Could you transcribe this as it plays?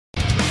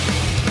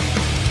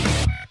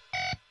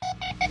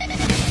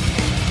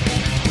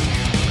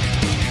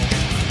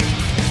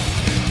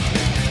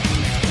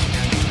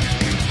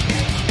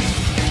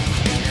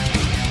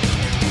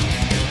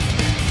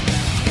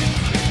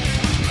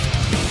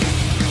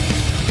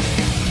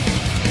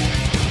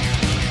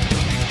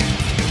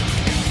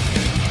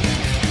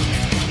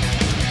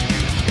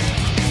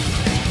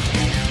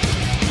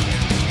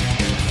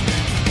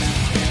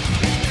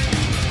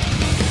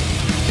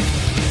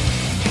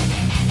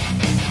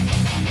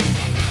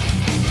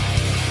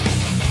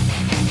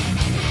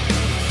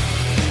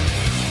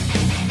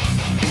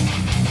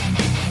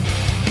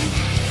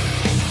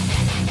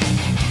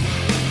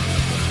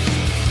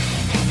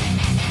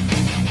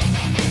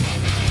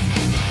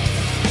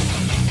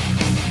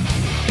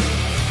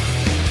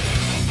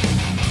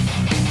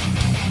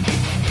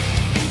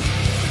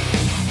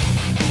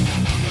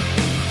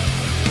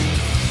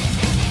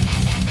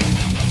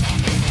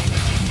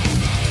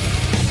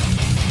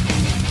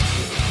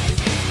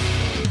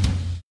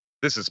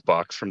This is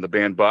Box from the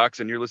band Box,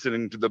 and you're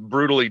listening to the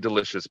Brutally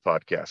Delicious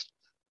podcast.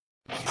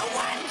 The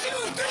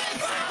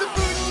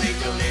Brutally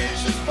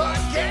Delicious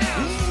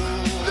podcast.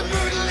 The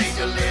Brutally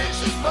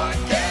Delicious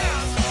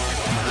podcast.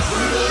 The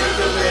Brutally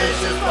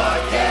Delicious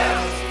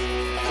podcast.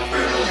 The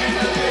Brutally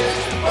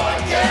Delicious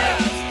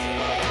podcast.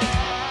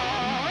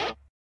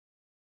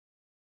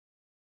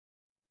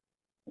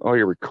 Oh,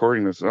 you're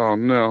recording this. Oh,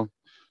 no.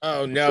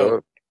 Oh,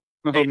 no.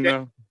 Oh, Hey,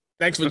 no.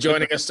 Thanks for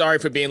joining us. Sorry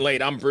for being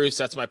late. I'm Bruce.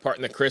 That's my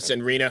partner, Chris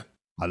and Rena.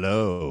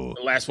 Hello.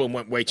 The last one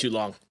went way too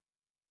long.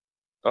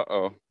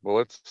 Uh-oh. Well,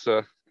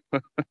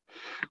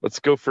 let's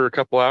go for a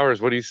couple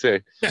hours. What do you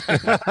say?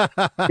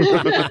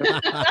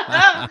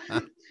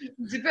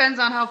 Depends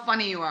on how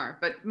funny you are,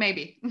 but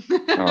maybe.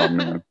 Oh,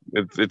 man.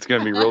 It's going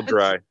to be real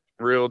dry.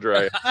 Real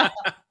dry.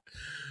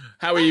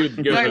 How are you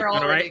No, doing? you're All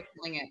right? already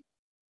killing it.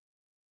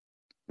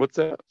 What's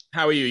that?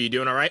 How are you? You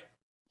doing all right?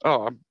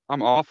 Oh,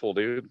 I'm awful,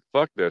 dude.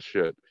 Fuck that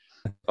shit.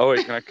 Oh,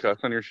 wait, can I cuss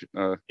on your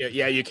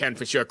Yeah, you can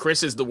for sure.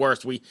 Chris is the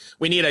worst. We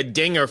need a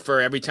dinger for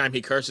every time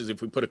he curses.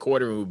 If we put a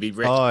quarter in, we'd be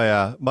rich. Oh,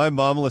 yeah. My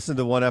mom listened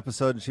to one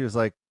episode and she was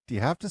like, do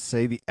you have to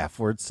say the F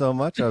word so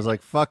much? I was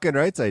like, fucking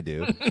rights I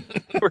do.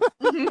 Where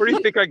do you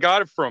think I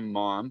got it from,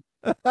 Mom?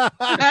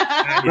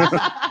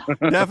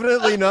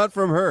 Definitely not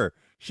from her.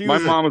 My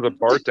mom was a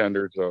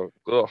bartender, so,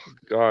 oh,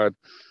 God.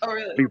 Oh,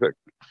 really? Things that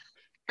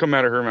come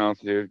out of her mouth,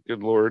 dude.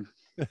 Good Lord.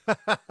 Where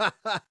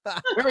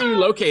are you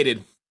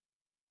located?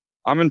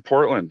 I'm in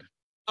Portland,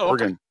 Oh,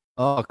 okay. Oregon.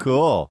 Oh,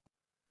 cool.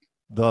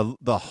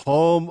 The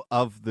home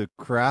of the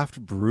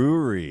craft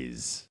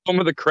breweries. Home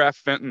of the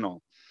craft fentanyl.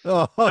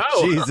 Oh,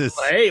 Jesus.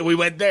 Hey, we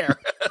went there.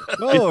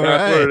 Oh, That's what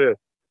right. it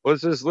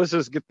is. Let's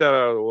just get that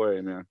out of the way,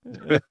 man.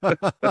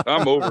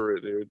 I'm over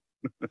it, dude.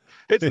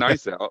 It's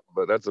nice out,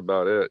 but that's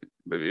about it.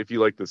 If you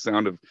like the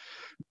sound of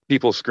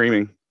people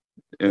screaming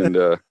and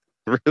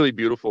really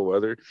beautiful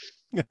weather.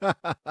 I've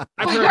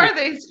Why heard are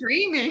they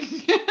screaming?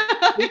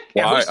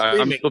 Yeah, who's I'm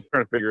screaming? still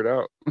trying to figure it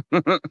out.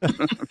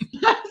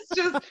 It's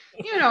just,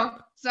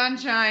 sun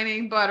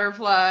shining,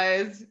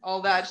 butterflies,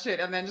 all that shit,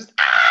 and then just.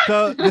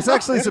 So this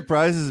actually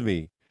surprises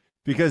me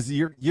because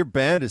your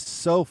band is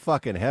so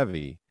fucking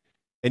heavy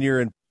and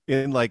you're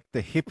in like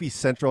the hippie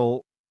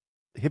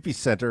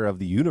center of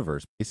the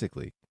universe,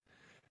 basically.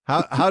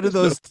 How do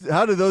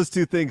those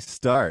two things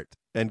start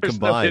and There's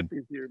combine? no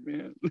hippies here,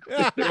 man.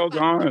 They're all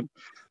gone.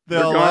 They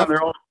They're all gone.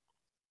 left?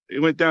 It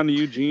went down to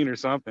Eugene or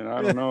something.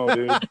 I don't know,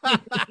 dude.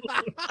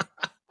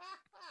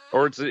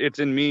 Or it's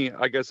in me.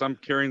 I guess I'm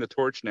carrying the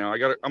torch now.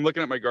 I'm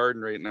looking at my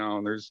garden right now,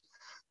 and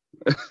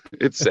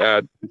it's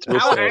sad. It's real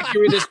how sad.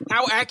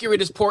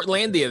 accurate is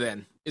Portlandia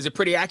then? Is it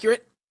pretty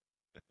accurate?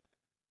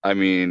 I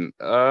mean,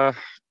 I've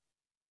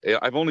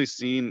only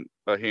seen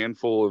a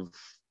handful of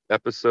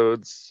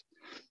episodes,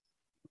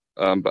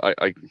 but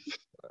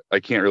I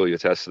can't really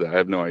attest to that. I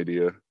have no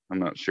idea. I'm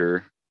not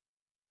sure.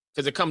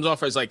 Because it comes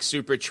off as like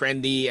super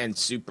trendy and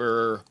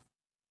super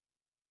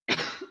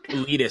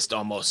elitist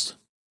almost.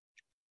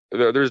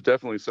 There's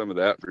definitely some of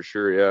that for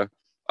sure. Yeah,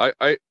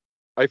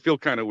 I feel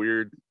kind of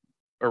weird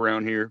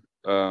around here,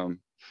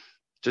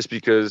 just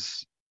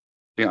because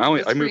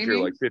I moved here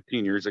like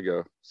 15 years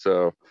ago,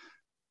 so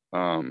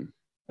and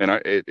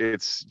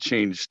it's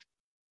changed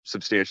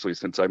substantially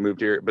since I moved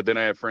here. But then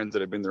I have friends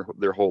that have been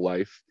their whole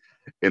life,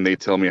 and they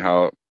tell me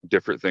how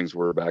different things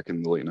were back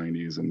in the late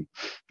 90s, and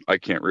I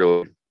can't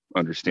really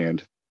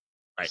understand.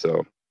 Right.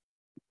 So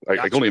I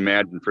can only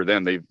imagine for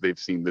them they've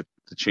seen the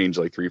change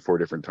like 3-4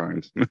 different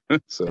times.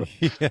 So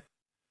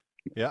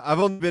Yeah, I've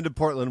only been to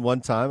Portland one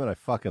time and I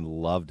fucking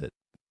loved it.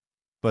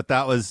 But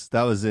that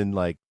was in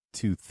like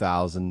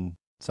 2000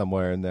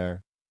 somewhere in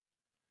there.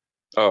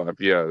 oh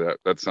yeah,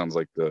 that sounds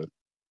like the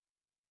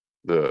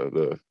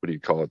what do you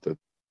call it,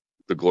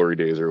 the glory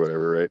days or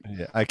whatever, right?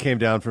 Yeah, I came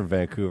down from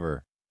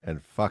Vancouver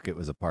and fuck, it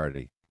was a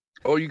party.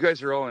 Oh, you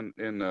guys are all in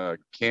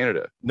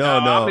Canada. No,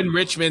 I'm in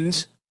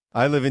Richmond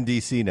I live in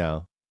DC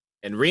now.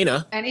 and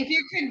Rena. And if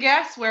you could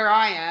guess where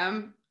I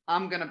am,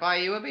 I'm going to buy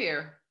you a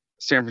beer.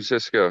 San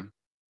Francisco.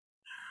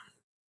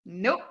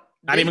 Nope.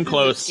 Not even This is a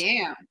close.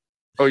 Scam.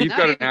 Oh, you've Not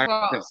got an even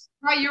accent. close.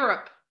 Try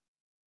Europe.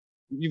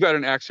 You've got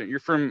an accent. You're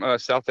from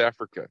South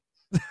Africa.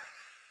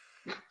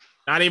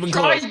 Not even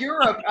Try close.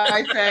 Europe,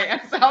 I say,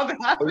 and South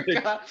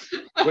Africa.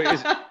 Wait,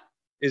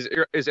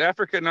 is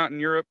Africa not in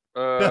Europe?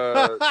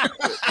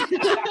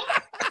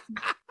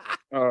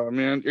 Oh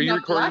man, are you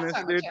Not the recording last this,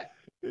 time I dude? checked.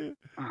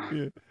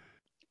 Yeah.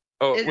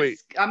 Oh It's- wait,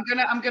 I'm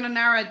gonna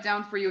narrow it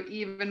down for you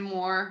even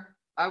more.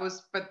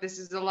 But this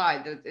is a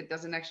lie. It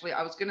doesn't actually.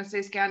 I was gonna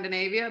say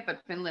Scandinavia,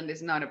 but Finland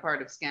is not a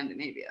part of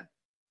Scandinavia.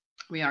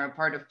 We are a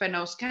part of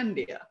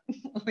Fennoscandia,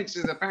 which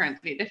is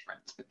apparently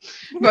different.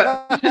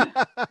 But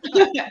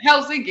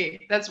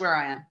Helsinki, that's where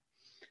I am.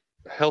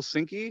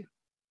 Helsinki?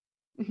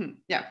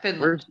 Yeah,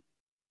 Finland.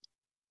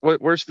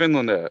 Where's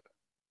Finland at?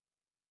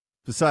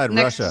 Beside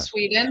Next Russia. to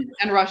Sweden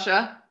and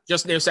Russia.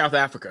 Just near South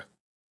Africa.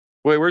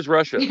 Wait, where's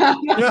Russia? Yeah,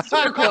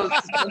 super close.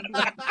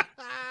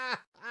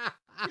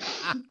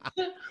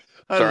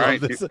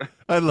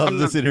 I love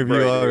this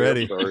interview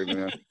already. Sorry,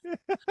 man.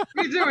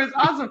 Me too. It's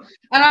awesome.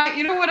 And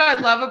you know what I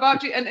love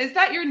about you? And is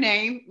that your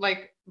name?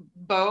 Like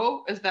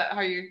Bo? Is that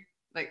how you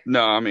like?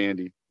 No, I'm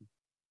Andy.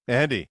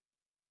 Andy.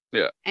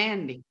 Yeah.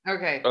 Andy.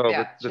 Okay. Oh,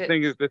 yeah. but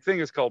the thing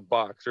is called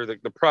Box, or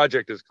the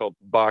project is called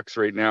Box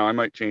right now. I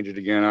might change it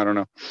again. I don't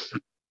know.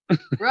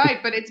 Right,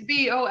 but it's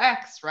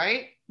BOX,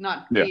 right?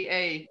 Not Yeah.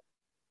 BA.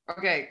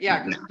 Okay,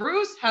 yeah, because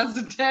Bruce has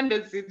a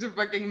tendency to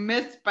fucking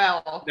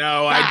misspell.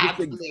 No, I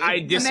badly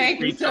disagree the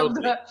names of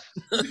totally.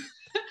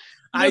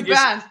 the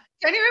bands.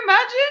 Can you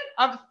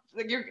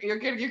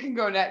imagine? You can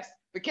go next.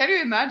 But can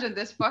you imagine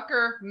this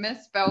fucker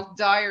misspelled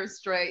Dire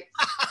Straits?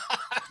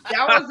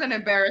 That wasn't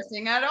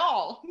embarrassing at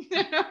all.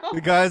 You know?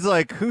 The guy's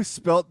like, who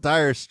spelt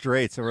Dire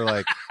Straits? And we're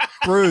like,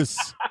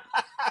 Bruce.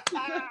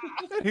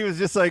 He was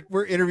just like,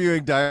 we're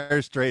interviewing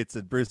Dire Straits,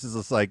 and Bruce is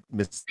just like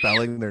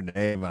misspelling their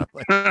name. And I'm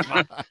like,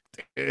 fuck,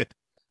 dude.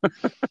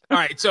 All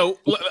right, so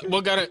I'm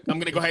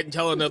gonna go ahead and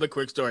tell another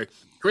quick story.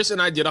 Chris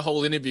and I did a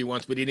whole interview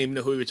once. We didn't even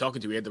know who we were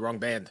talking to. We had the wrong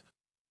band.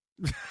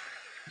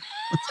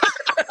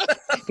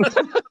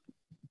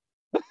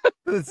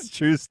 That's a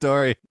true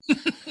story.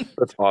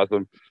 That's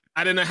awesome.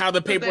 I don't know how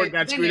the paperwork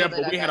got screwed up,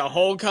 nailed it, but we had a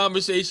whole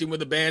conversation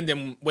with the band,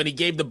 and when he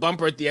gave the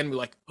bumper at the end, we're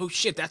like, "Oh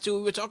shit, that's who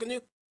we were talking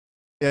to."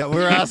 Yeah, we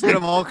were asking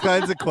him all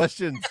kinds of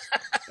questions,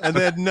 and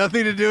they had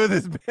nothing to do with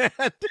his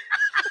band.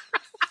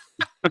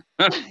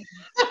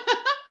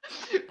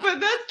 But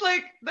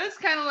that's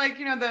kind of like,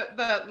 you know,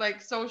 the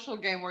like social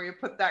game where you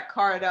put that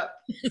card up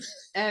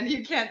and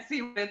you can't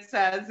see what it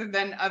says, and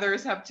then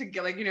others have to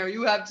get, like, you know,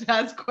 you have to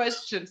ask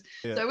questions.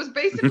 Yeah. So it was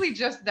basically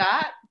just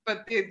that,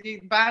 but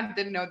the band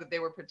didn't know that they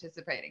were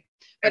participating.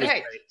 But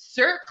hey,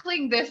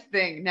 circling this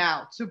thing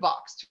now to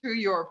Box, to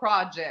your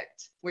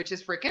project, which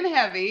is freaking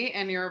heavy,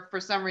 and you're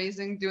for some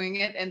reason doing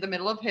it in the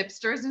middle of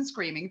hipsters and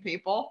screaming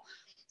people.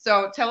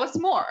 So tell us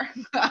more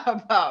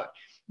about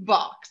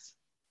Box.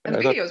 And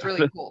the video is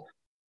really cool.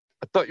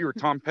 I thought you were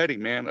Tom Petty,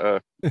 man.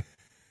 Oh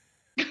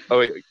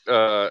wait,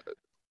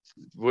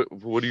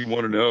 what do you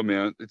want to know,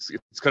 man? It's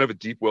kind of a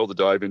deep well to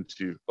dive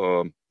into.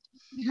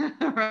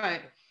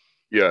 Right.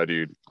 Yeah,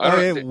 dude.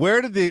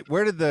 Where did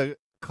the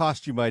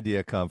costume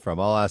idea come from?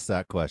 I'll ask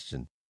that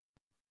question.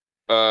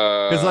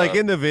 Because like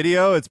in the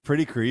video, it's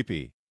pretty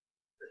creepy.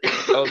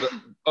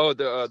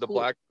 The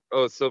black.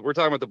 Oh, so we're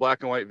talking about the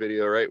black and white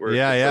video, right? Where it's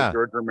like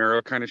George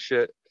Romero kind of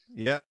shit.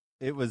 Yeah,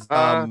 it was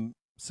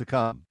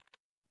Succumb.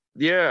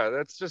 Yeah,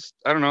 that's just,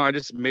 I don't know. I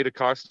just made a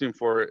costume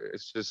for it.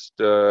 It's just,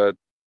 I don't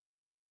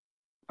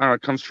know.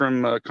 It comes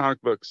from comic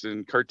books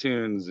and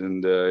cartoons,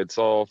 and it's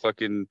all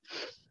fucking,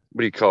 what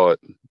do you call it?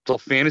 It's all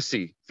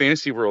fantasy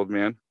world,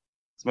 man.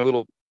 It's my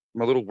little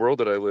world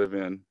that I live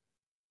in,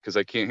 because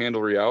I can't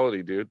handle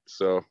reality, dude.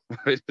 So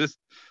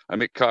I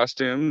make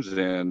costumes,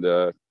 and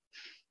I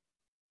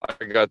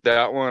got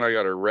that one. I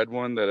got a red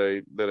one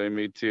that I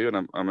made too,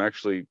 and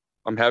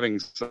I'm having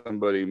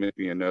somebody make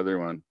me another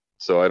one,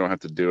 so I don't have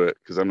to do it,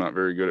 because I'm not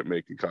very good at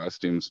making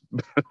costumes.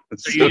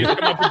 So you just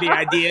come up with the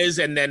ideas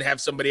and then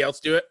have somebody else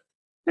do it?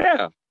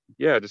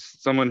 Yeah,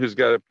 just someone who's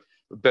got a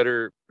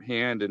better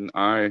hand and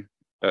eye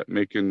at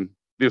making,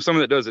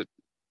 someone that does it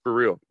for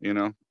real, you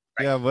know?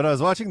 Yeah, when I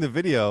was watching the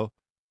video,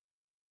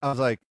 I was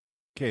like,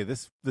 okay,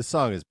 this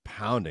song is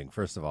pounding.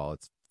 First of all,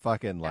 it's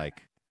fucking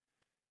like,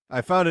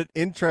 I found it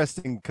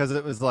interesting because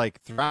it was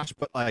like thrash,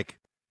 but like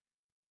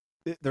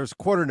there's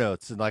quarter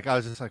notes, and like I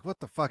was just like, what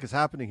the fuck is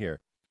happening here?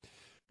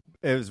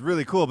 It was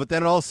really cool, but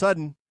then all of a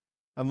sudden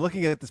I'm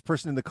looking at this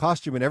person in the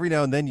costume, and every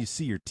now and then you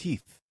see your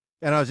teeth,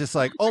 and I was just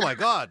like, oh my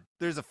god,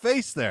 there's a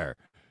face there.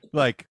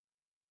 Like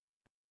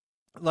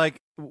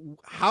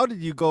how did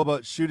you go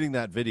about shooting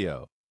that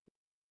video?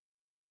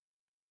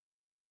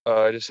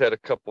 I just had a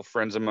couple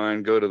friends of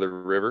mine go to the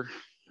river.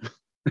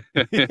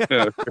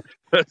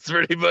 That's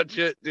pretty much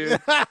it, dude.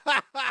 I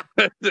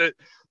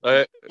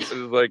was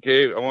like,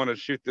 hey, I want to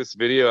shoot this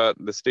video out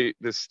in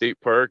this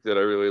state park that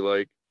I really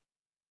like,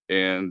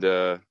 and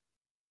I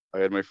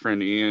had my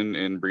friend Ian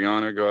and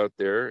Brianna go out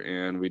there,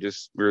 and we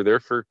were there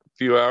for a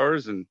few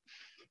hours and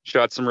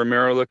shot some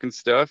Romero looking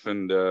stuff,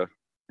 and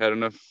had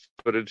enough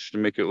footage to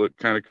make it look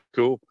kind of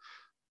cool.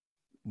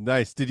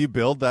 Nice. Did you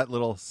build that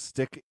little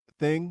stick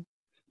thing?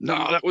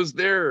 No, that was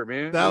there,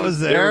 man. That was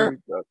there?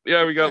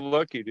 Yeah, we got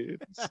lucky,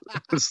 dude.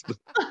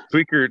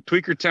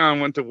 Tweaker Town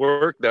went to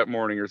work that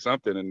morning or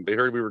something, and they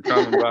heard we were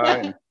coming by.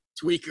 And,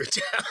 Tweaker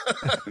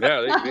Town.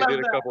 yeah, they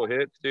did a couple of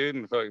hits, dude,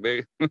 and fuck,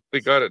 they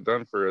got it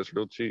done for us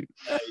real cheap.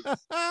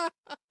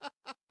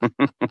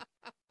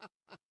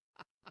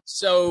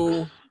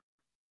 So,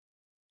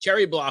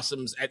 Cherry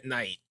Blossoms at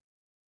Night,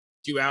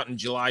 due out in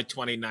July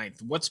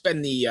 29th. What's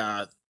been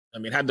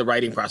how'd the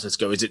writing process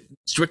go? Is it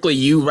strictly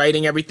you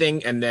writing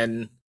everything and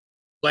then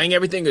playing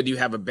everything, or do you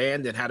have a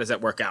band, and how does that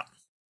work out?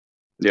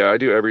 Yeah, I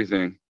do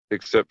everything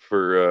except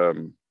for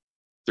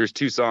there's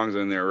 2 songs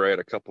in there, right?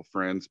 A couple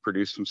friends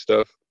produced some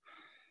stuff,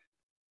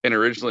 and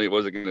originally it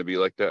wasn't going to be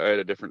like that. I had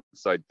a different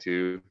side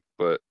too,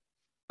 but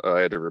I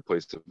had to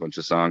replace a bunch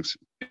of songs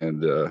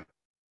and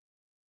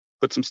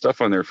put some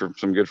stuff on there for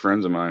some good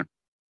friends of mine,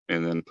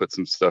 and then put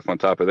some stuff on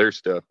top of their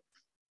stuff.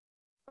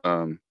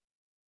 But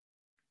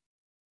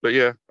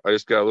yeah, I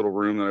just got a little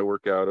room that I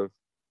work out of.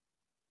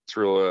 It's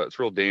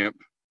real damp.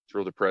 It's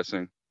real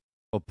depressing.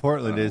 Well,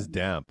 Portland is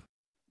damp.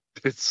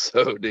 It's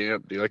so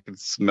damp, dude. I can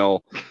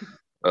smell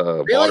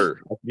Really?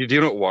 water. Do you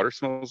know what water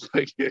smells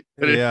like?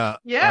 Yeah.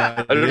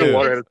 Yeah. I didn't know do.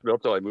 water had a smell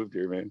till I moved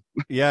here, man.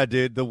 Yeah,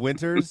 dude. The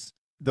winters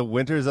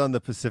on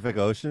the Pacific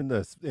Ocean,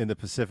 in the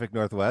Pacific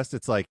Northwest,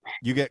 it's like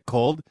you get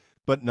cold,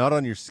 but not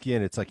on your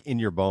skin. It's like in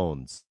your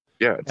bones.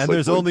 Yeah. It's And like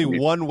there's only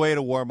one way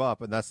to warm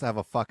up, and that's to have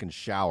a fucking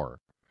shower.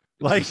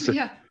 Like,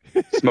 Yeah.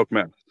 smoke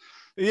meth.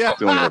 yeah. That's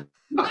the only way.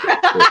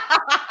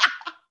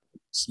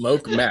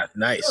 Smoke meth.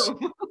 Nice.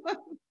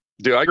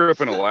 Dude, I grew up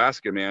in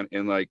Alaska, man,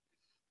 and like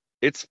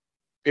it's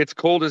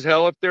cold as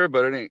hell up there,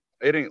 but it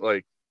ain't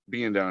like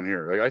being down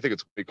here. Like I think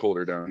it's way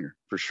colder down here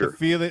for sure.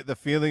 The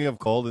feeling of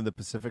cold in the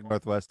Pacific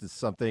Northwest is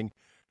something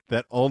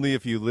that only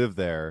if you live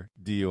there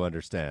do you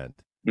understand.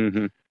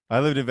 Mm-hmm. I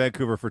lived in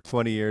Vancouver for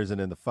 20 years, and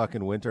in the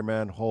fucking winter,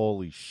 man,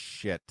 holy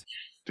shit.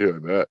 Dude, I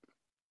bet.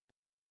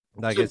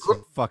 Like, So it's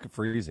fucking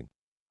freezing.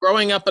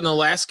 Growing up in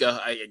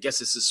Alaska, I guess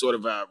this is sort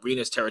of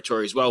Rena's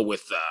territory as well,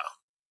 with a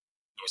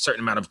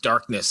certain amount of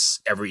darkness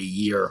every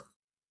year.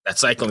 That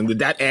cycling, did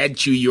that add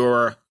to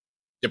your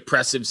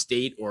depressive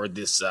state or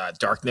this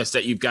darkness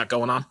that you've got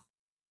going on?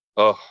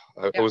 Oh,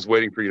 I Yeah. was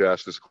waiting for you to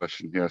ask this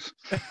question. Yes,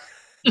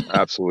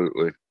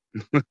 absolutely.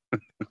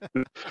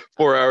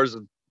 4 hours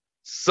of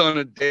sun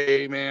a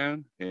day,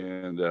 man,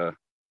 and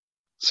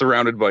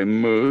surrounded by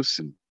moose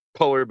and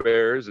polar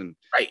bears and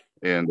Right.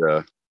 and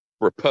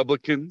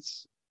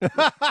Republicans with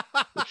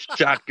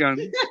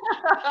shotguns,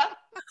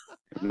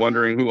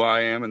 wondering who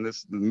I am in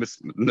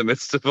the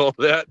midst of all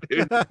that,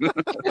 dude.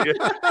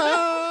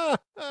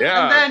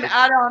 Yeah. And then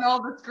add on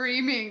all the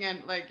screaming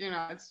and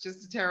it's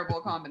just a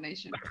terrible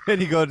combination.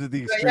 And you go to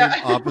the extreme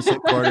Yeah.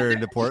 opposite corner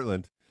into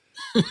Portland.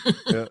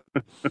 Yeah.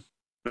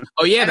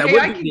 Oh yeah, I that mean,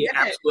 I would can be the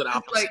get it. absolute It's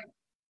opposite. like,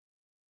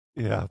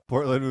 Yeah,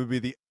 Portland would be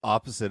the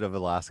opposite of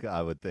Alaska,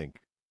 I would think.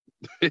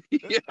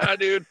 Yeah,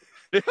 dude.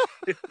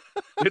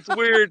 It's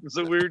weird. It's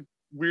a weird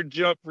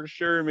jump for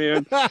sure,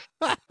 man.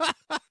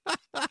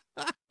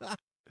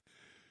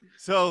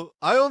 So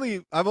I've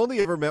only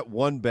ever met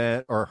one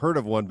band or heard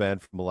of one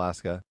band from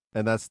Alaska,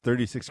 and that's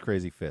 36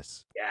 Crazy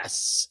Fists.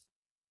 Yes.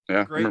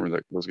 Yeah, Great. I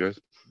remember those guys.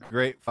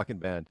 Great fucking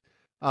band.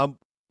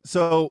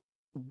 So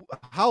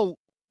how,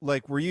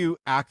 like, were you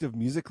active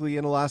musically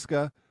in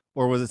Alaska,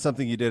 or was it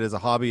something you did as a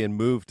hobby and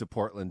moved to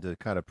Portland to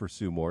kind of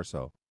pursue more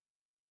so?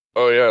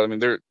 Oh yeah, I mean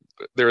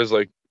there is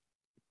like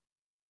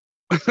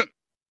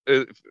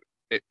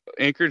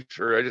Anchorage,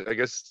 or I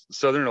guess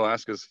Southern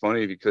Alaska is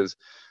funny because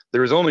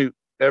there was only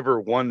ever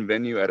one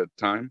venue at a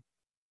time,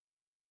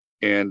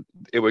 and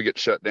it would get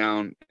shut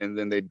down, and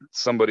then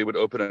somebody would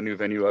open a new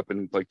venue up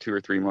in like 2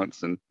 or 3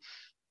 months, and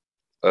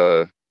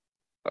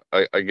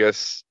I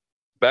guess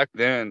back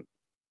then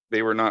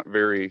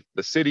the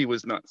city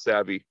was not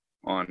savvy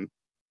on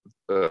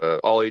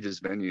all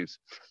ages venues,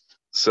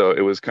 so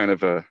it was kind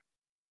of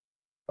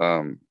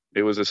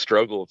it was a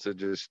struggle to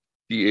just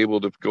be able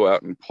to go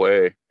out and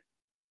play.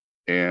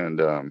 And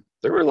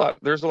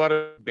there's a lot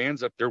of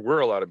bands up there.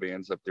 Were a lot of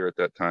bands up there at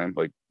that time,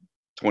 like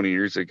 20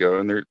 years ago,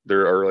 and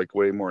there are like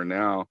way more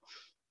now.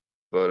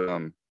 But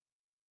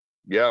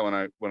yeah,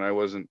 when I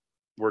wasn't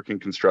working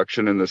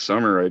construction in the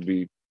summer, I'd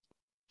be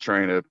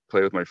trying to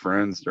play with my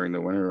friends during the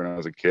winter when I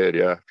was a kid.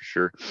 Yeah, for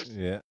sure.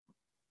 Yeah.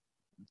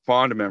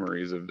 Fond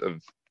memories of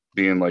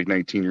being like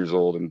 19 years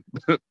old and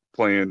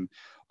playing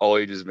all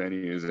ages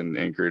venues in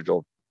Anchorage.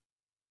 I'll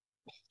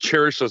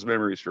cherish those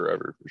memories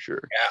forever, for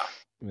sure.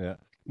 Yeah.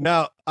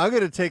 Now, I'm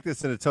going to take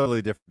this in a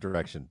totally different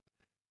direction.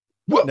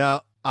 Whoa.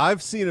 Now,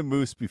 I've seen a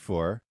moose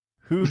before.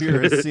 Who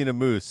here has seen a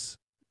moose?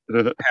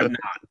 Have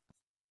not.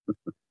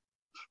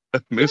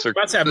 Moose are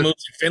Let's have moose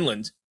in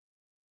Finland.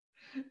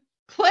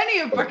 plenty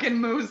of fucking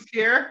moose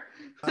here.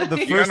 The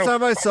Yeah, first no,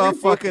 time I saw a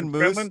fucking fucking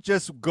moose Finland.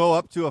 just go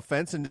up to a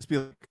fence and just be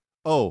like,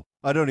 oh,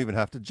 I don't even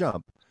have to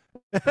jump.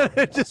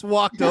 It just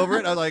walked over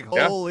it. I was like,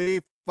 Yeah.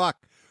 holy fuck.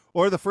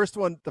 Or the first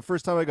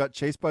time I got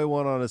chased by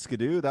one on a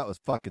skidoo, that was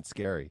fucking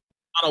scary.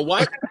 On a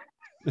what?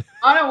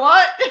 On a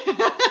what?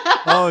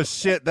 Oh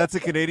shit, that's a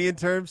Canadian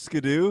term,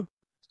 skidoo?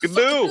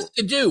 Skidoo.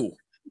 Skidoo.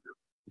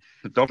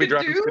 Don't be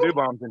dropping Skidoo? skidoo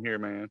bombs in here,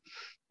 man.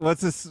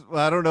 What's this?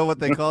 I don't know what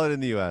they call it in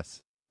the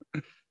US.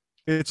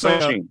 It's Snow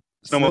like a machine.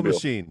 snow Snowmobile.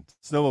 machine.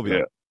 Snowmobile.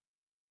 Yeah.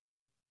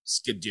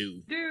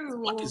 Skidoo. Dude.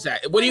 What is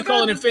that? What do you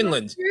call it in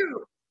Finland?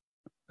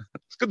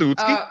 Skidoo.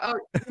 Oh,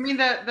 you mean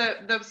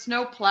the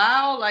snow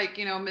plow, like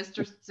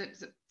Mr.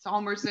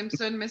 Homer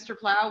Simpson, Mr.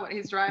 Plow, what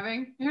he's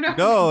driving?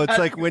 No, it's That's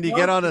like when you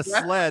get on a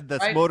snow, sled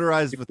that's right?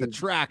 motorized with a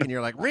track and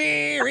you're like,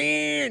 ree,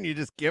 ree, and you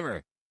just give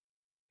her.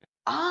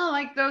 Oh,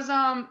 like those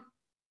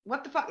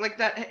what the fuck? Like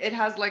that? It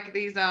has like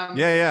these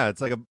Yeah,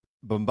 it's like a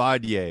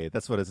bombardier.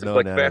 That's what it's It's known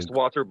like as. fast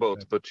water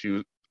boats, but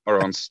you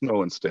are on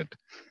snow instead.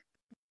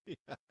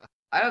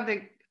 I don't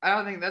think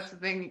that's the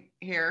thing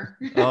here.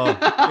 Oh,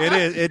 it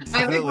is. It I think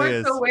definitely we're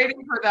is. still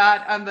waiting for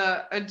that on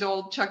the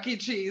adult Chuck E.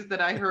 Cheese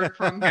that I heard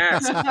from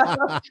Yes.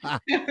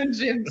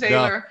 Jim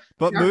Taylor.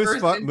 But in our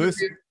first interview.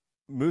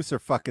 Moose are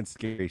fucking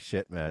scary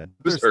shit, man.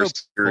 Moose They're are so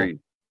scary.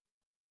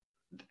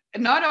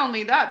 Not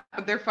only that,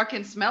 but they're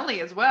fucking smelly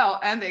as well,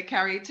 and they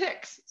carry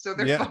ticks, so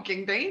they're Yeah.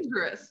 fucking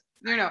dangerous.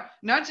 You know,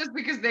 not just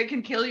because they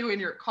can kill you in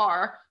your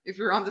car if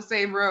you're on the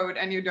same road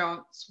and you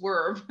don't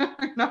swerve,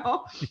 you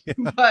know, Yeah.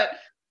 but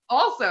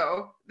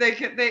also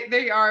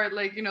they are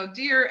like, you know,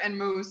 deer and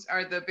moose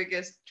are the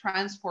biggest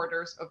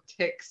transporters of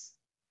ticks,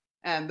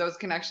 and those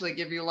can actually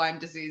give you Lyme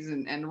disease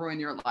and ruin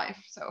your life.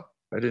 So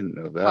I didn't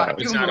know Fuck that. I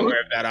was you, not Moose.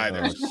 aware of that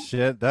either. Oh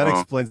shit! That Oh.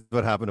 explains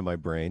what happened to my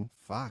brain.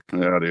 Fuck.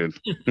 Yeah, dude.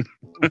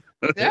 It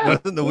yeah,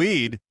 wasn't the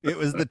weed. It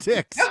was the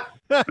ticks.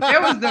 it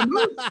was the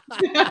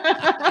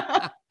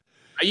moose.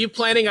 Are you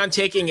planning on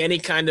taking any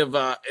kind of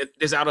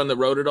is out on the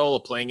road at all, or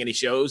playing any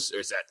shows, or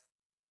is that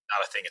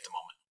not a thing at the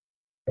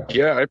moment?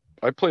 Yeah,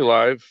 I play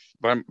live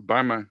by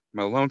my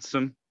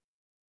lonesome.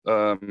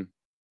 I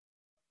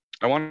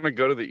want to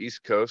go to the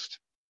East Coast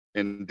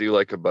and do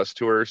like a bus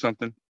tour or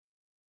something.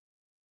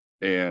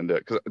 And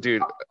cause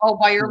dude, Oh,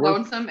 by your We're-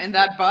 lonesome in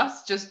that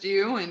bus, just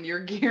you and your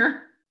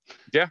gear.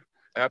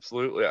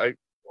 absolutely. I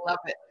Love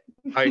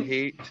it.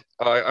 hate.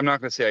 I'm not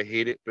gonna say I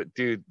hate it, but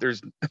dude,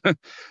 there's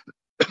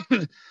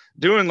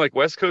doing like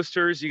West Coast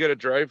tours. You got to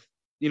drive.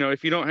 You know,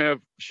 if you don't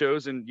have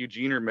shows in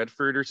Eugene or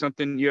Medford or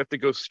something, you have to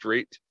go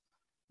straight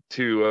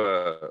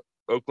to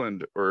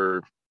Oakland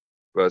or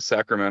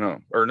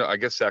Sacramento. Or no, I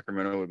guess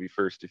Sacramento would be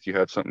first if you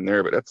have something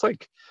there. But that's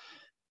like,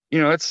 you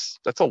know, that's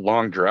a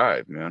long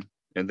drive, man.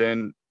 And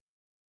then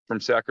from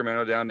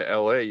Sacramento down to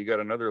LA, you got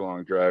another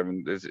long drive,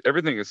 and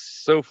everything is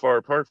so far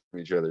apart from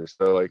each other.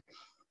 So like,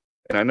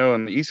 and I know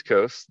on the East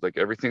Coast, like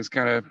everything's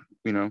kind of,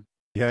 you know,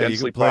 Yeah, you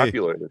densely can play.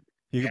 populated.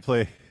 You can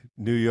play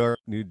New York,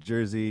 New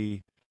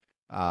Jersey,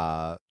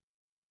 Pennsylvania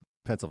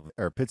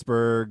or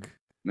Pittsburgh,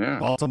 Yeah.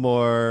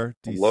 Baltimore,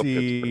 I love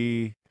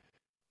DC,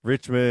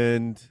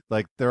 Richmond.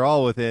 Like they're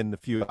all within a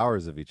few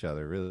hours of each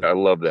other. Really. I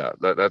love that.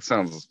 That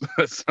sounds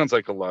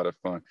like a lot of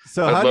fun.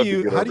 So I'd how love do to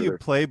you get how over do you there.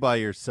 play by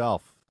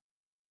yourself?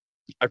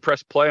 I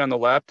press play on the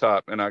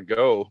laptop and I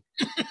go.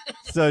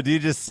 So do you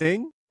just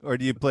sing or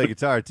do you play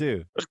guitar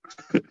too?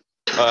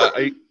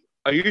 I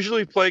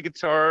usually play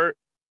guitar,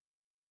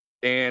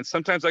 and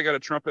sometimes I got a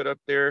trumpet up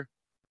there.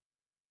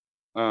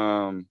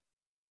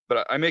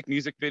 But I make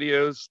music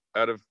videos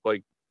out of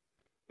like,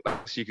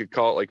 so you could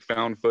call it like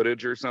found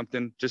footage or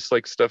something, just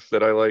like stuff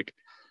that I like,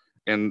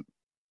 and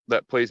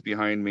that plays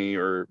behind me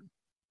or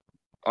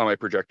on my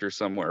projector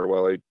somewhere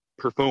while I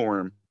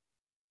perform.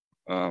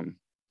 But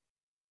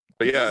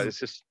yeah,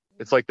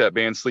 it's like that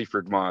band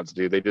Sleaford Mods,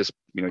 dude. They just,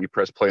 you know, you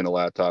press play on the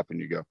laptop and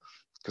you go,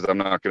 because I'm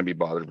not going to be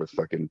bothered with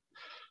fucking,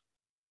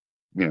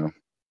 you know,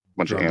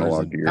 bunch of Drummers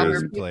analog and gear. Other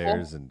bass And,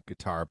 players and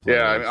guitar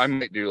players. yeah, I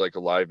might do like a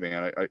live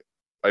band.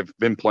 I've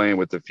been playing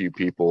with a few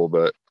people,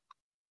 but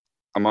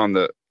I'm on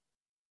the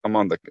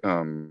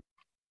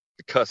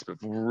cusp of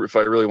if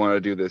I really want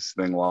to do this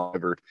thing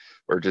live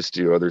or just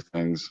do other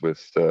things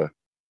with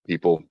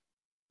people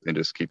and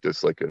just keep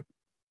this like a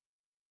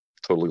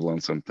totally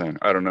lonesome thing.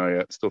 I don't know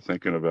yet. Still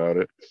thinking about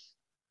it.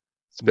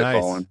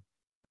 Spitballing. Nice.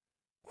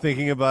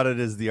 Thinking about it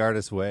is the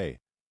artist's way.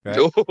 Right?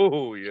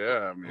 Oh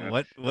yeah, man.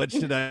 What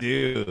should I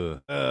do?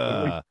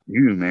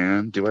 You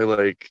man, do I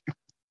like?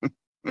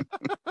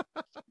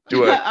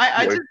 do I?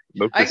 I do just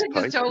smoke I this can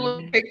just pipe?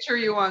 totally picture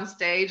you on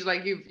stage,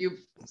 like you've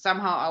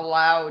somehow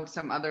allowed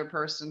some other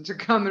person to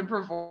come and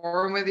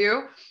perform with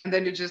you, and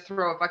then you just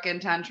throw a fucking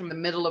tantrum in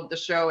the middle of the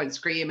show and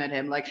scream at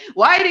him like,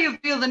 "Why do you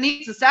feel the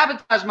need to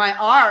sabotage my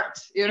art?"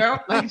 You know,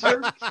 like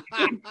just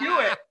do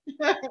it.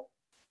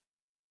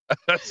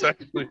 That's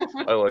actually,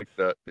 I like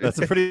that. That's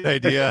a pretty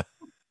good idea.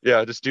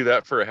 Yeah, just do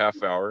that for a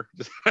half hour.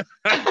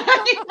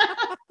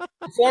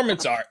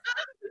 Performance art.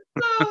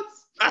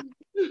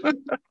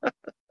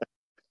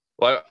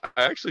 Well,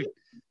 I actually,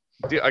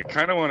 I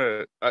kind of want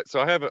to.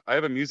 So I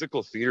have a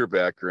musical theater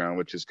background,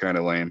 which is kind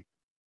of lame,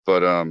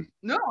 but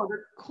No,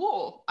 they're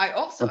cool. I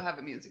also have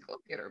a musical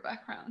theater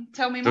background.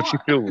 Tell me more. don't you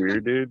feel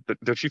weird, dude?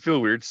 Don't you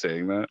feel weird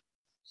saying that?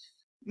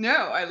 No,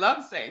 I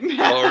love saying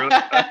that. Oh,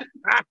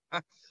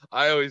 really?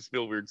 I always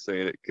feel weird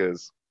saying it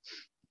because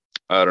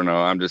I don't know.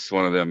 I'm just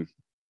one of them.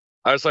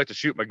 I just like to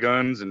shoot my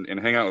guns and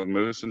hang out with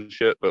moose and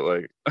shit. But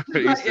like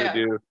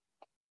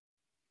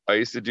I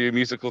used to do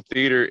musical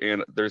theater,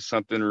 and there's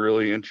something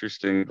really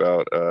interesting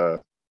about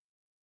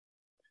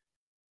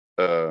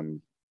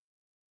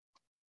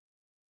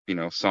you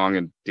know, song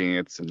and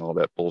dance and all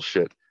that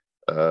bullshit.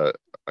 I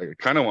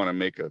kind of want to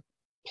make a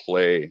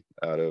play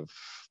out of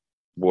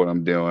what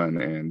I'm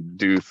doing and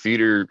do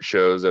theater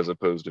shows as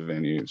opposed to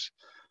venues.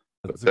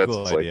 That's a That's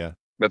cool like- idea.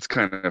 That's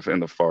kind of in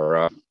the far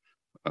off.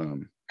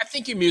 I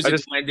think your music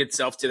just- lends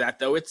itself to that,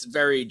 though. It's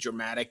very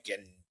dramatic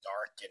and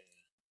dark, and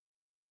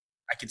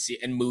I can see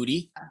it, and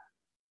moody.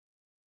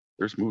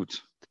 There's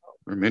moods.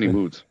 There are many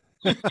moods.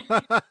 Like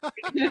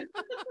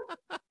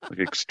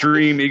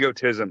extreme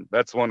egotism.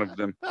 That's one of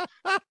them.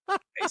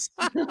 Nice.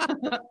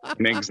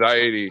 And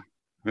anxiety.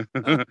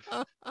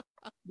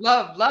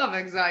 Love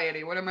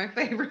anxiety. One of my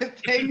favorite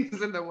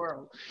things in the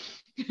world.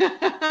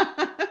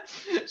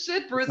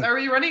 Shit, Bruce, are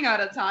we running out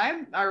of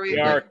time? Are we?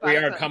 We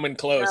are coming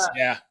close.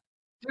 Yeah.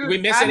 Dude, we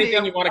miss Andy,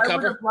 anything you want to I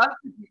would cover? have loved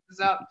to keep this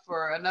up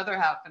for another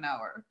half an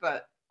hour,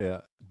 but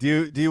Yeah.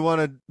 Do you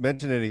want to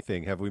mention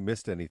anything? Have we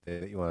missed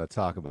anything that you want to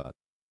talk about?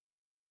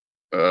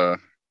 I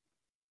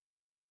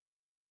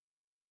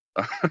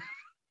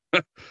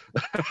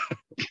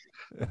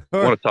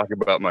want to talk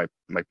about my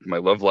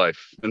love life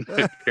and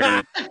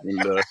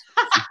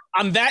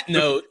On that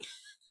note,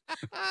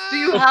 do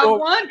you have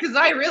one? Because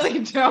I really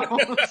don't.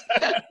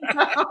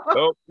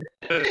 oh,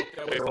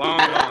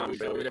 long. We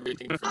covered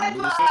everything from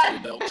movies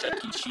to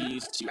Chuck E.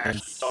 Cheese to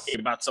actually talking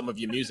about some of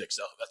your music.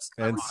 So that's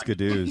And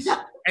skidoos.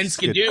 and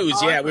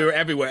skidoos. Yeah, we were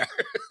everywhere.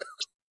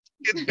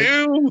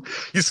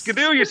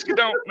 Skidoo, you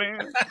skidoo,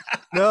 man.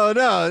 No,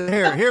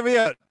 hear me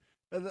out.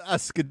 A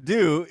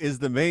skidoo is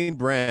the main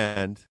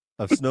brand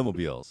of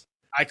snowmobiles.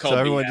 I call So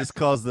everyone just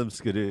calls them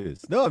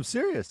skidoos. No, I'm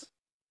serious.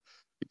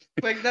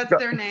 Like that's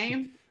their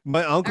name.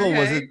 My uncle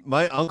Okay.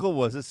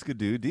 was a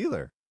skidoo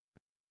dealer.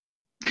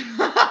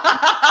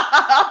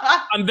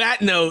 On that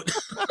note,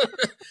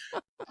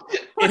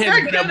 We're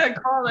has been gonna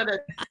call it a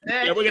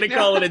day. yeah, we're gonna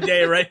call it a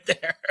day right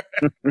there.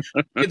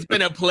 It's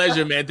been a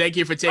pleasure, man. Thank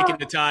you for taking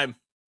the time.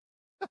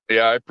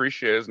 Yeah, I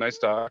appreciate it. It's nice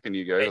talking to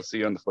you guys. I'll see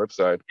you on the flip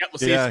side. Yeah, we'll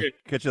see you soon.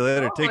 Catch you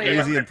later. Take it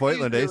yeah. easy in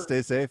Portland, You eh? too.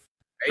 Stay safe.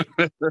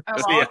 Have an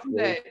See ya. awesome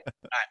day.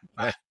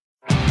 Bye.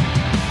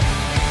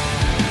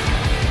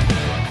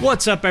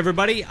 What's up,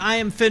 everybody? I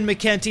am Finn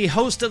McKenty,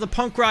 host of the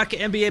Punk Rock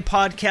NBA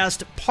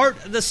podcast, part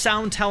of the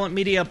Sound Talent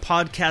Media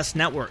Podcast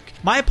Network.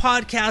 My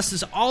podcast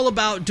is all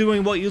about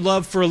doing what you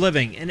love for a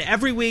living, and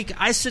every week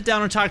I sit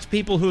down and talk to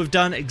people who have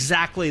done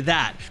exactly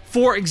that.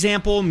 For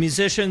example,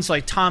 musicians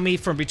like Tommy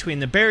from Between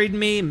the Buried and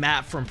Me,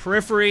 Matt from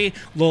Periphery,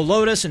 Lil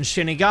Lotus and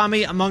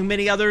Shinigami, among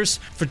many others,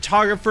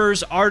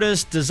 photographers,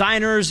 artists,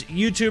 designers,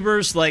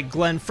 YouTubers like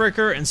Glenn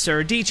Fricker and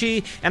Sarah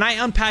Dici, and I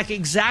unpack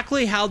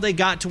exactly how they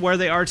got to where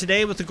they are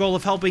today with the goal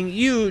of helping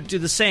you do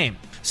the same.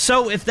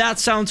 So if that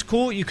sounds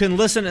cool, you can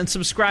listen and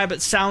subscribe at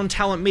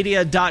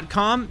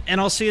soundtalentmedia.com, and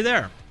I'll see you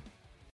there.